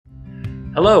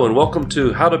Hello and welcome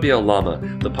to How to Be a Llama,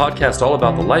 the podcast all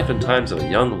about the life and times of a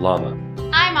young llama.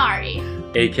 I'm Ari,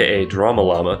 aka Drama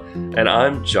Llama, and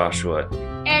I'm Joshua.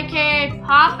 aka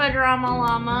Papa Drama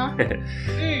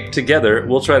Llama. Together,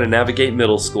 we'll try to navigate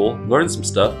middle school, learn some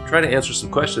stuff, try to answer some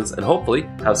questions, and hopefully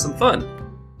have some fun.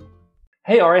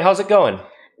 Hey Ari, how's it going?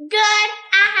 Good.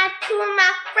 I had two of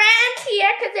my friends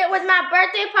here because it was my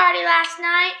birthday party last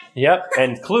night. Yep,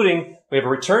 including we have a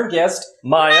return guest,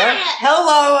 Maya,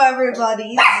 Hello,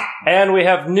 everybody. and we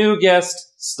have new guest,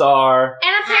 Star.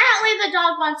 And apparently the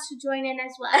dog wants to join in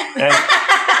as well.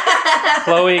 And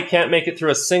Chloe can't make it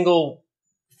through a single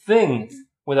thing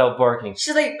without barking.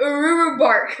 She's like,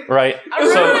 bark. Right.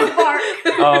 So, Bark.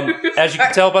 as you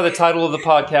can tell by the title of the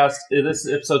podcast, this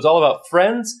episode's all about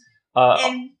friends.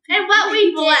 And what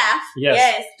we did. laugh.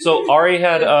 Yes. So Ari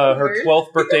had her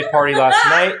 12th birthday party last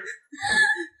night.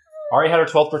 Ari had her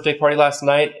 12th birthday party last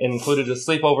night and included a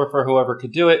sleepover for whoever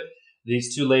could do it.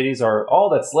 These two ladies are all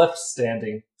that's left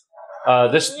standing. By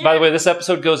the way, this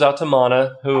episode goes out to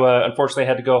Mana, who unfortunately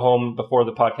had to go home before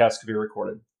the podcast could be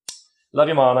recorded. Love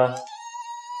you, Mana.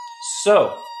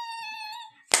 So,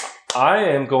 I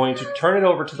am going to turn it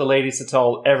over to the ladies to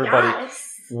tell everybody,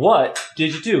 what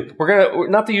did you do? We're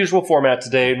not the usual format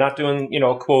today, not doing,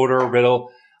 a quote or a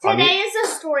riddle. Today is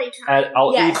a story time.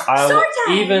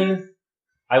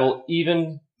 I will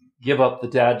even give up the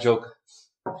dad joke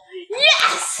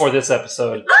Yes! for this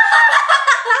episode.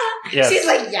 Yes. She's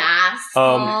like, yes.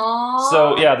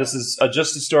 So yeah, this is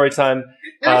just a story time.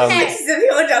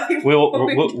 We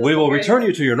will return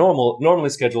you to your normally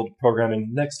scheduled programming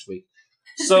next week.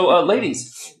 So,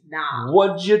 ladies,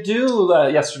 what'd you do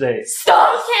yesterday?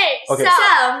 Stop. Okay.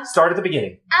 So Start at the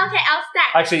beginning. okay, I'll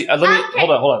start. Actually, let me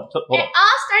hold on. It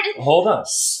all started. Hold on.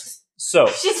 So,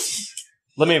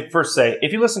 let me first say,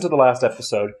 if you listen to the last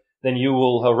episode, then you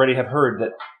will already have heard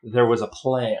that there was a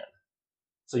plan.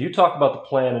 So you talk about the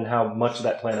plan and how much of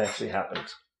that plan actually happened.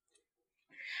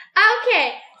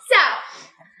 Okay, so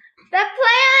the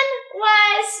plan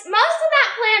was most of that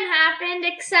plan happened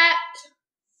except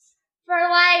for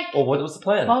Well, what was the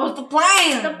plan? What was the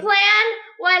plan? the plan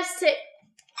was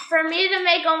for me to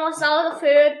make almost all of the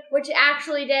food, which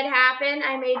actually did happen.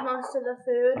 I made most of the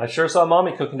food. I sure saw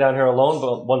Mommy cooking down here alone,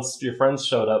 but once your friends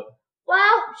showed up.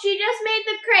 Well, she just made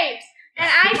the crepes, and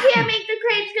I can't make the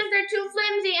crepes because they're too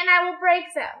flimsy, and I will break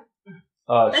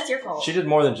them. That's your fault. She did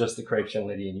more than just the crepes, young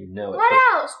lady, and you know it. What But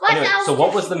else? What anyway, else? so what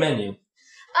did was she the do? menu?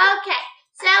 Okay,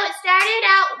 so it started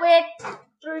out with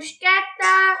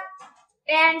bruschetta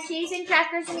and cheese and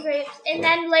crackers and grapes, and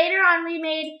then later on we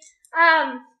made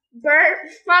burnt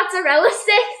mozzarella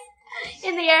sticks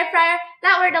in the air fryer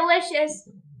that were delicious.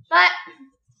 But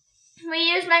we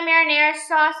used my marinara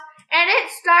sauce, and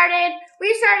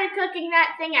we started cooking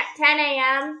that thing at 10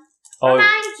 a.m. Oh,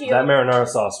 Remind you that marinara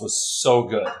sauce was so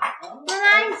good.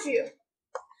 Remind you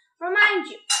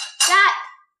that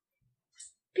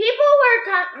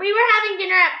we were having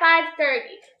dinner at 5:30.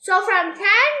 So from 10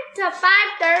 to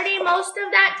 5:30, most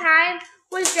of that time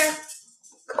was just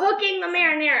cooking the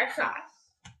marinara sauce.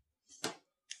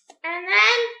 And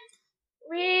then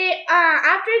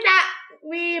after that,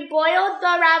 we boiled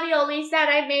the raviolis that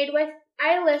I made with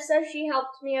Alyssa. She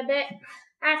helped me a bit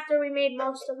after we made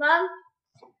most of them.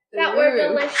 That were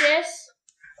delicious.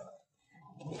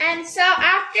 And so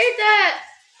after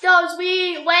those,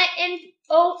 we went in.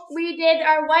 We did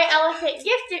our white elephant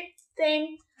gift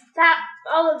thing. That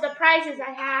all of the prizes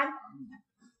I had.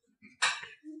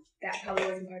 That probably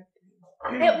wasn't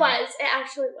hard. It was. It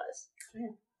actually was. Yeah.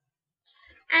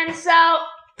 And so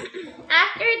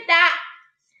after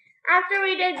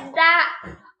we did that,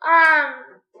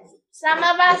 some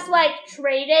of us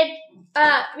traded.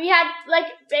 We had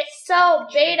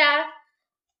Beta.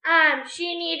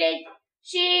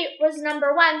 She was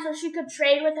number 1, so she could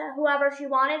trade with whoever she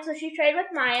wanted. So she traded with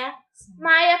Maya.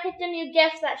 Maya picked a new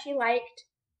gift that she liked,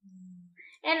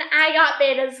 and I got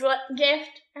Beta's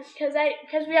gift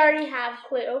because we already have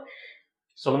Clue.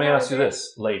 So let me ask you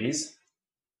this, ladies.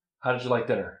 How did you like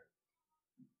dinner?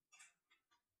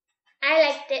 I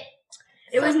liked it.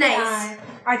 It was nice.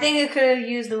 I think it could have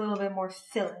used a little bit more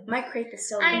filling. My crepe is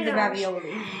so I good. The know.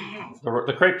 ravioli.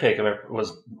 The crepe cake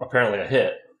was apparently a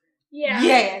hit. Yeah.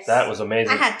 Yes. That was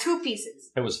amazing. I had 2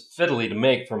 pieces. It was fiddly to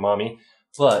make for Mommy,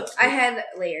 but I had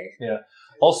layers. yeah.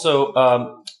 Also,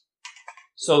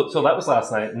 so that was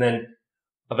last night, and then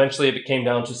eventually it came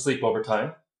down to sleepover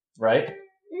time, right?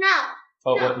 No.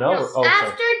 Oh, No, what? No. no. Oh, After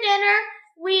sorry. dinner,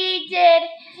 we did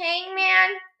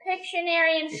Hangman,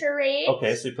 Pictionary, and Charade.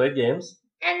 Okay, so you played games.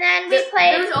 And then we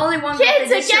played There was only one Kids method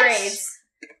to Against charades.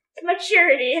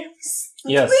 Maturity.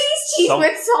 Yes. Squeeze cheese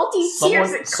with salty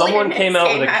tears. Someone came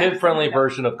out with a kid-friendly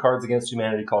version of Cards Against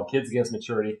Humanity called Kids Against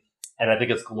Maturity, and I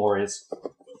think it's glorious.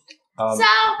 So there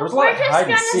was a lot we're of just hide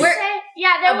gonna and seek. say,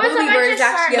 yeah, there was a Booby bunch Bird of is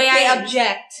actually stars. May I thing.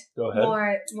 object? Go ahead.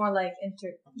 More like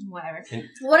whatever.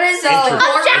 What is this? Inter- A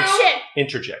courtroom? Objection.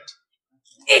 Interject.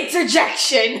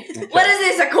 Interjection. What is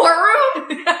this? A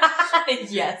courtroom?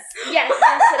 Yes. Yes,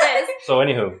 it is. So,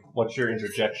 anywho, what's your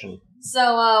interjection?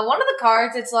 So, one of the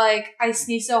cards, it's like, I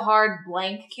sneezed so hard,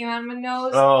 blank came out of my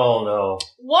nose. Oh, no.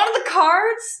 One of the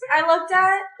cards I looked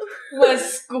at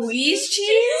was squeeze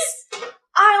cheese.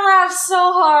 I laughed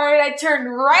so hard, I turned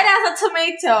right as a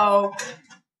tomato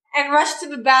and rushed to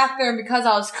the bathroom because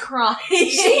I was crying.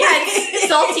 She had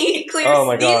salty, clear Oh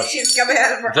my sneeze gosh. juice coming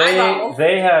out of her eyeball.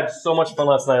 They had so much fun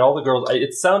last night. All the girls.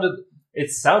 It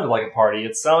sounded like a party.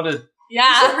 It sounded.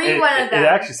 Yeah. Read one of them. It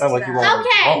actually sounded like you were all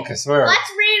Okay. drunk. I swear.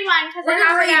 Let's read one because We're I gonna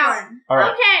have it read out. one. All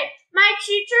right. Okay, my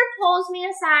teacher pulls me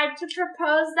aside to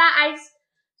propose that I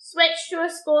switch to a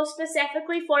school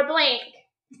specifically for blank.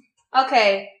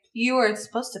 Okay, you were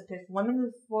supposed to pick one of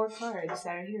the 4 cards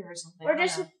that are here or something. We're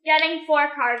just getting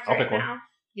 4 cards I'll right pick one. now.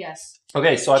 Yes.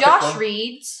 Okay, so I Josh picked one.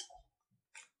 reads.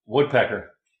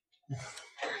 Woodpecker. My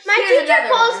Here's teacher another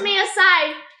pulls one. me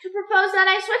aside to propose that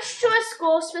I switch to a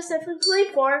school specifically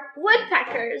for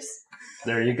woodpeckers.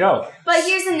 There you go. But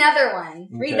here's another one.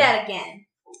 Read Okay. that again.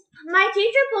 My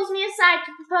teacher pulls me aside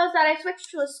to propose that I switch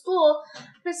to a school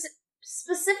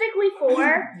specifically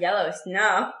for... Yellow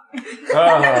snow.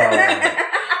 Oh,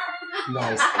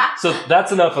 nice. So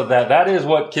that's enough of that. That is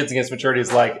what Kids Against Maturity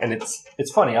is like, and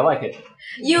it's funny. I like it.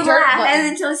 You Dirt laugh, button. and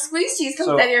until squeeze cheese comes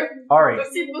So- out of your Ari,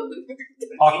 pussy.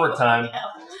 awkward time.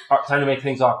 Time to make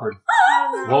things awkward.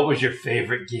 What was your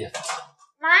favorite gift?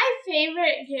 My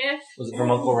favorite gift Was it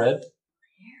from Uncle Red?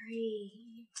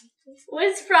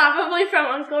 was probably from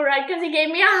Uncle Red because he gave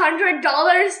me $100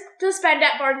 to spend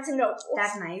at Barnes & Noble.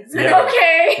 That's nice. Yeah.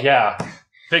 Okay. Yeah.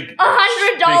 Big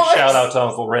 $100. shout out to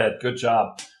Uncle Red. Good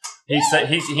job. He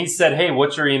said, "Hey,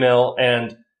 what's your email?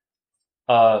 And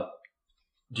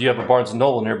do you have a Barnes and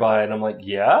Noble nearby?" And I'm like,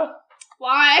 "Yeah."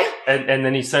 Why? And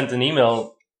then he sent an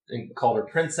email and called her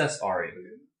Princess Ari.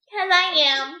 Because I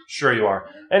am. Sure you are.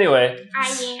 Anyway,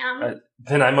 I am.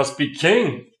 then I must be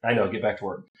king. I know. Get back to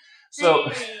work.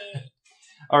 So,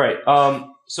 all right.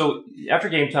 So after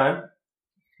game time,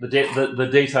 the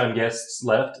daytime guests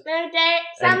left.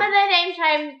 Some of the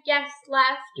daytime guests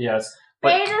left. Yes,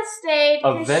 but Beta stayed.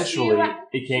 'cause eventually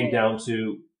she it came down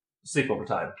to sleepover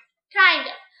time. Kind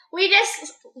of. We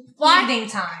just watched. Evening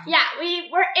time. Yeah,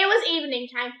 it was evening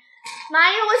time.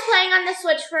 Maya was playing on the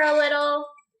Switch for a little,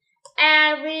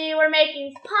 and we were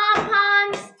making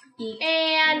pom-poms,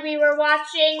 and we were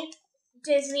watching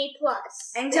Disney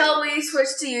Plus. Until we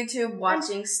switched to YouTube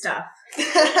watching stuff.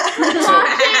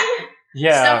 Watching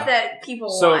Yeah. Stuff that people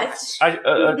So, watch.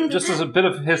 just as a bit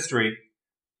of history,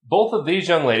 both of these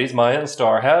young ladies, Maya and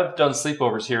Star, have done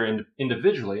sleepovers here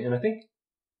individually, and I think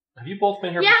have you both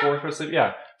been here Yeah. before for a sleep?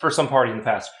 Yeah, for some party in the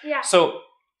past. Yeah. So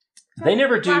they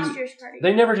never do. Last year's party.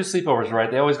 They never do sleepovers, right?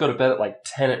 They always go to bed at like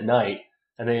 10 at night,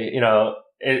 and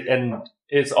and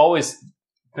it's always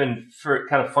been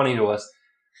kind of funny to us.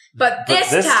 But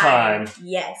this time,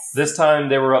 yes. This time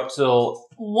they were up till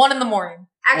 1 in the morning.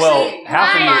 Actually,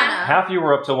 half of you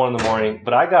were up till 1 in the morning,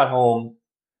 but I got home.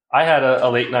 I had a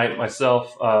late night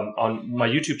myself on my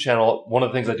YouTube channel. One of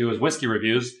the things I do is whiskey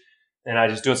reviews, and I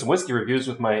just doing some whiskey reviews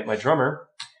with my drummer,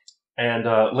 and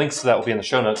links to that will be in the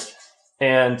show notes.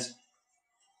 And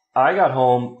I got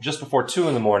home just before 2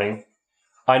 in the morning.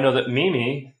 I know that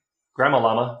Mimi, Grandma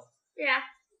Llama, Yeah.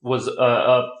 was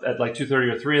up at like 2:30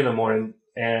 or 3 in the morning,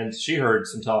 and she heard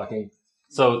some talking.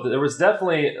 So there was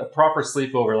definitely a proper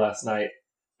sleepover last night.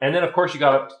 And then, of course, you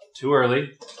got up too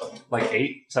early, like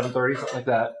 8, 7:30, something like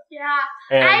that. Yeah.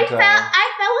 And, I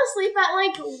fell asleep at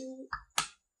like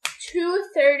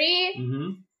 2:30,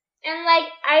 and like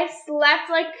I slept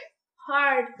like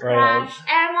hard Right on. crash.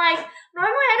 And I'm like,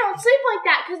 normally I don't sleep like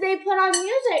that because they put on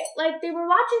music. Like they were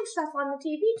watching stuff on the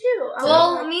TV too. I was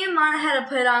Well, like, me and Mana had to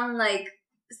put on like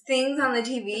things on the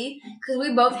TV because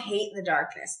we both hate the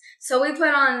darkness. So we put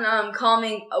on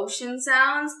calming ocean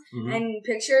sounds and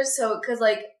pictures. So because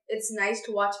like it's nice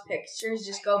to watch pictures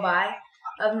just go by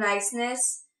of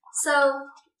niceness. So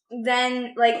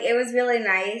then like it was really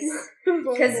nice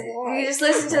because you just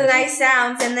listen to the nice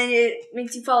sounds and then it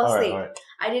makes you fall asleep. All right.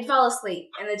 I did fall asleep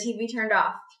and the TV turned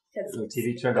off because The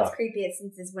TV turned it's off. creepy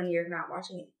since it's when you're not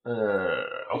watching it.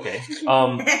 Okay.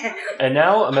 And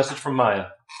now a message from Maya.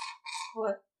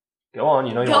 What? Go on,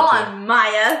 you know you Go want on,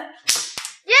 Maya.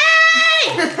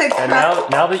 Yay! to. And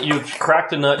now that you've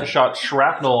cracked a nut and shot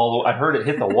shrapnel, I heard it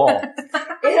hit the wall.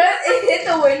 It hit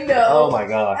the window. Oh my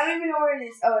gosh. I don't even know where it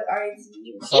is. Oh, it's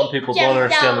you. Some people don't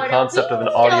understand the concept of an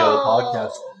audio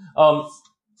podcast.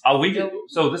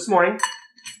 So this morning,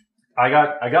 I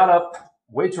got up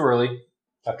way too early.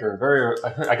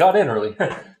 I got in early.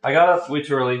 I got up way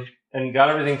too early and got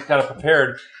everything kind of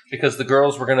prepared because the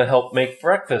girls were going to help make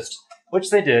breakfast, which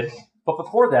they did. But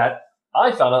before that,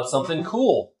 I found out something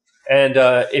cool. And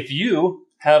if you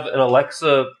have an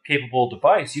Alexa-capable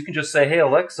device, you can just say, "Hey,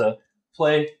 Alexa,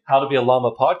 play How to Be a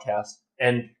Llama podcast,"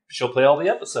 and she'll play all the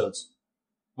episodes,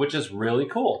 which is really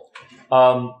cool.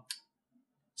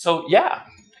 So, yeah.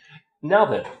 Now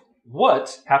then,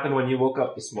 what happened when you woke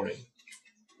up this morning?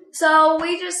 So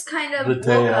we just kind of The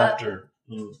day woke up. after.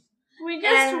 We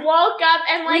just woke up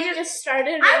and just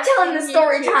started. I'm telling the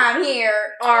story time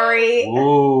here, Ari.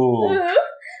 Ooh.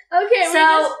 Okay, So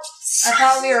I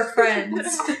thought we were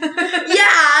friends.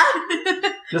 yeah.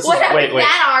 This What is, happened wait. to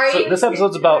that, Ari? So this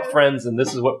episode's about friends, and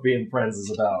this is what being friends is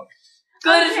about.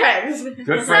 Good friends.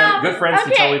 Good friends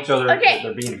can tell each other that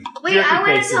they're being Wait, jerky I want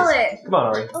to faces. tell it. Come on,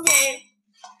 Ari.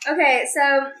 Okay,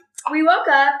 so we woke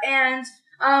up and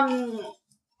I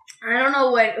don't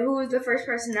know who was the first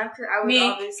person up because I was Me.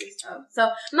 obviously up.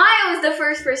 So Maya was the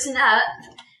first person up,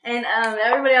 and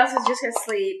everybody else was just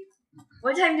asleep.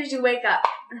 What time did you wake up?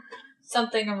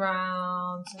 Something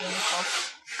around 7 o'clock.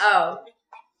 Oh.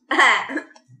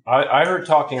 I heard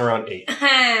talking around 8.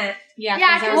 Yeah,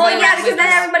 because then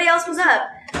everybody else was up.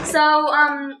 So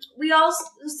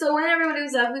when everybody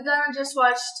was up, we just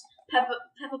watched Peppa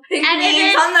Pig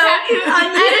memes on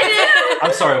YouTube.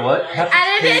 I'm sorry, what?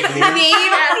 Edited Memes,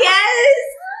 yes.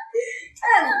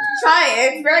 Try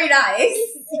it. It's very nice.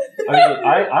 I mean,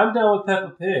 I'm down with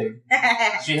Peppa Pig.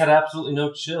 She had absolutely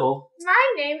no chill.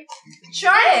 My name.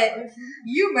 Try it.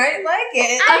 You might like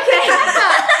it. Okay.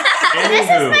 This is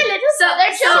my little brother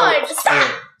George.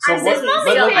 So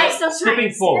still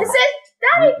skipping forward. This is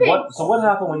Daddy Pig. What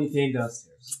happened when you came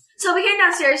downstairs? So we came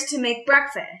downstairs to make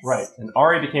breakfast. Right, and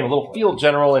Ari became a little field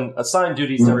general and assigned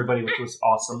duties to everybody, which was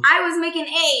awesome. I was making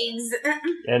eggs.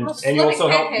 And you also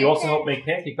helped make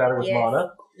pancake batter with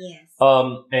Mana. Yes.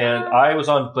 And I was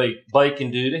on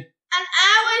bacon duty. And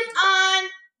I was on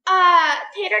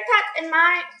tater tots, and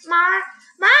my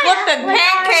What the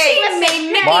pancakes? She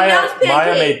made Mickey Mouse pancakes.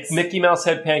 Maya made Mickey Mouse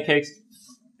head pancakes,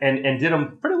 and did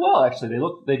them pretty well actually.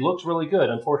 They looked really good.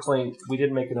 Unfortunately, we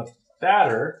didn't make enough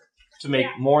batter to make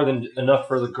more than enough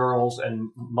for the girls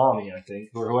and mommy, I think,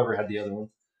 or whoever had the other one.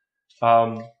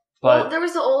 But there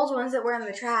was the old ones that were in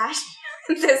the trash.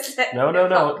 no, we're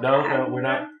not.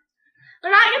 We're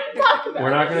not going to talk about.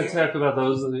 We're not going to talk about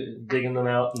those digging them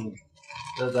out, and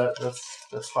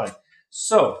that's fine.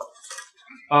 So,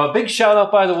 big shout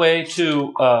out, by the way,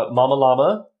 to Mama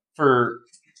Llama for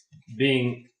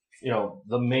being,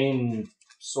 the main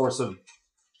source of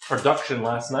production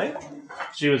last night.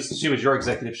 She was your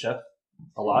executive chef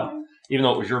a lot, even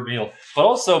though it was your meal. But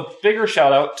also, bigger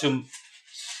shout out to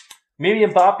Mimi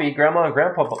and Boppy, Grandma and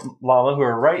Grandpa Llama, who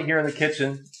are right here in the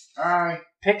kitchen,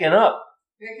 picking up.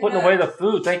 Putting away the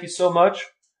food. Thank you so much.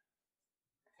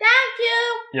 Thank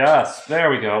you. Yes, there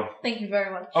we go. Thank you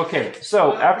very much. Okay,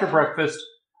 so after breakfast,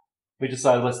 we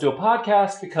decided let's do a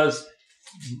podcast because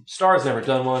Star's never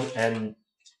done one, and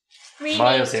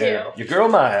Maya's here. Your girl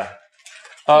Maya.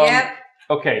 Yep.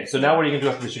 Okay, so now what are you going to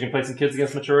do after this? You're going to play some Kids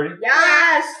Against Maturity?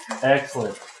 Yes.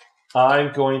 Excellent.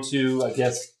 I'm going to, I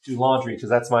guess, do laundry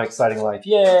because that's my exciting life.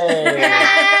 Yay!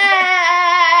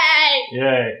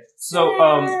 Yay. So,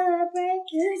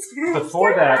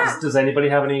 before that, does anybody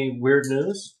have any weird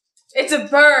news? It's a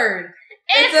bird.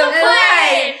 It's a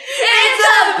plane. It's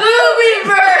a booby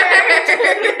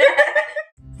bird.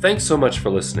 Thanks so much for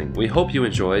listening. We hope you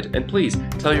enjoyed, and please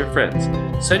tell your friends.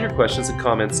 Send your questions and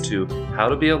comments to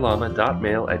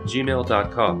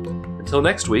howtobealama.mail@gmail.com. Until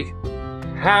next week,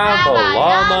 have a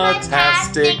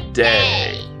llama-tastic day.